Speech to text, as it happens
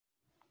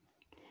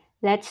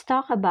let's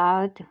talk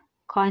about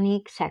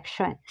conic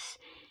sections.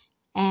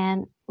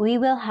 And we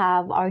will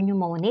have our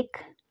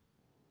mnemonic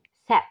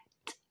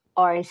CEPH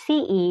or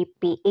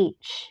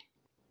CEPH.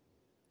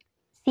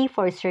 C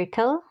for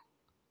circle,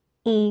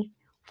 E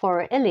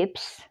for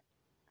ellipse,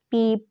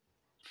 P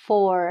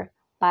for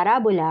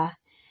parabola,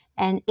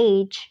 and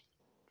H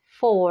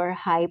for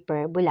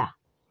hyperbola.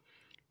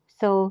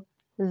 So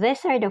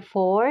these are the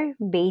 4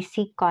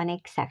 basic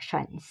conic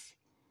sections.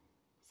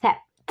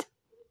 CEPH.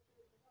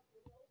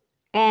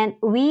 And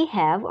we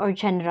have our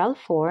general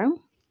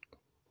form,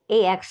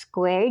 ax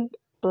squared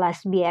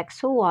plus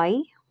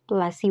bxy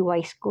plus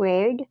cy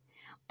squared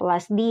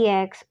plus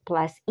dx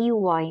plus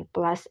ey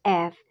plus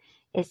f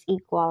is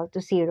equal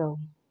to 0,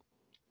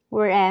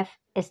 where f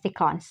is the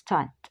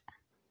constant.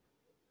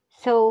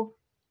 So,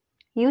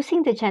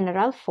 using the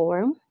general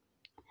form,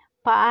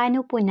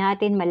 paano po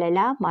natin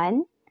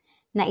malalaman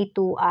na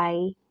ito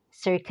ay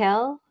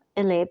circle,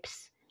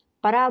 ellipse,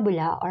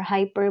 parabola, or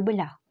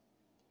hyperbola?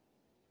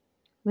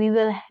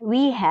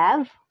 We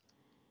have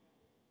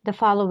the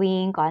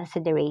following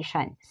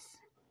considerations.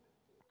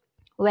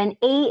 When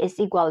A is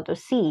equal to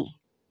C,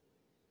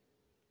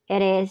 it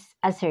is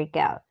a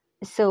circle.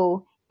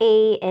 So,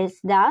 A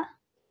is the,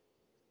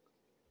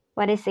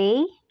 what is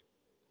A?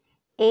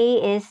 A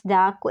is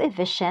the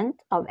coefficient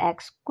of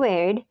x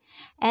squared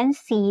and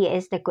C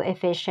is the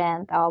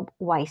coefficient of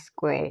y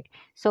squared.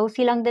 So,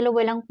 silang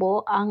dalawa lang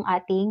po ang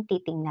ating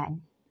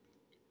titingnan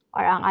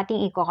or ang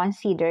ating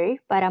i-consider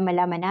para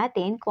malaman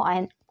natin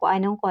kung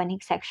anong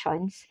conic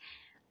sections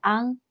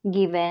ang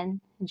given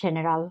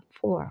general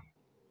form.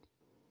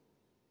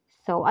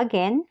 So,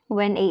 again,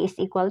 when A is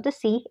equal to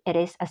C, it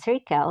is a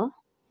circle.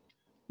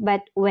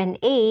 But when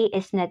A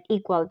is not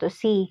equal to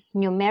C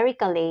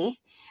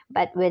numerically,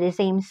 but with the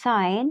same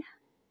sign,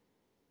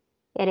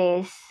 it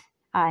is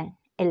an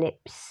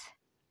ellipse.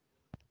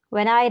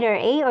 When either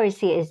A or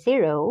C is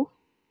 0,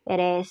 it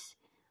is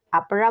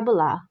a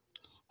parabola.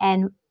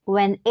 And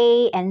when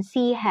A and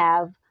C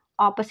have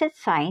opposite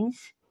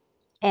signs,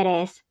 it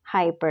is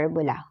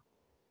hyperbola.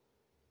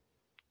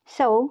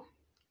 So,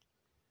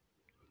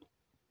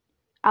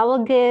 I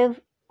will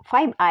give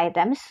 5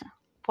 items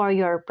for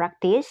your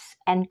practice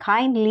and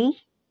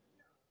kindly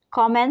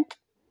comment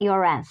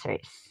your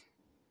answers.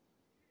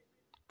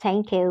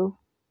 Thank you.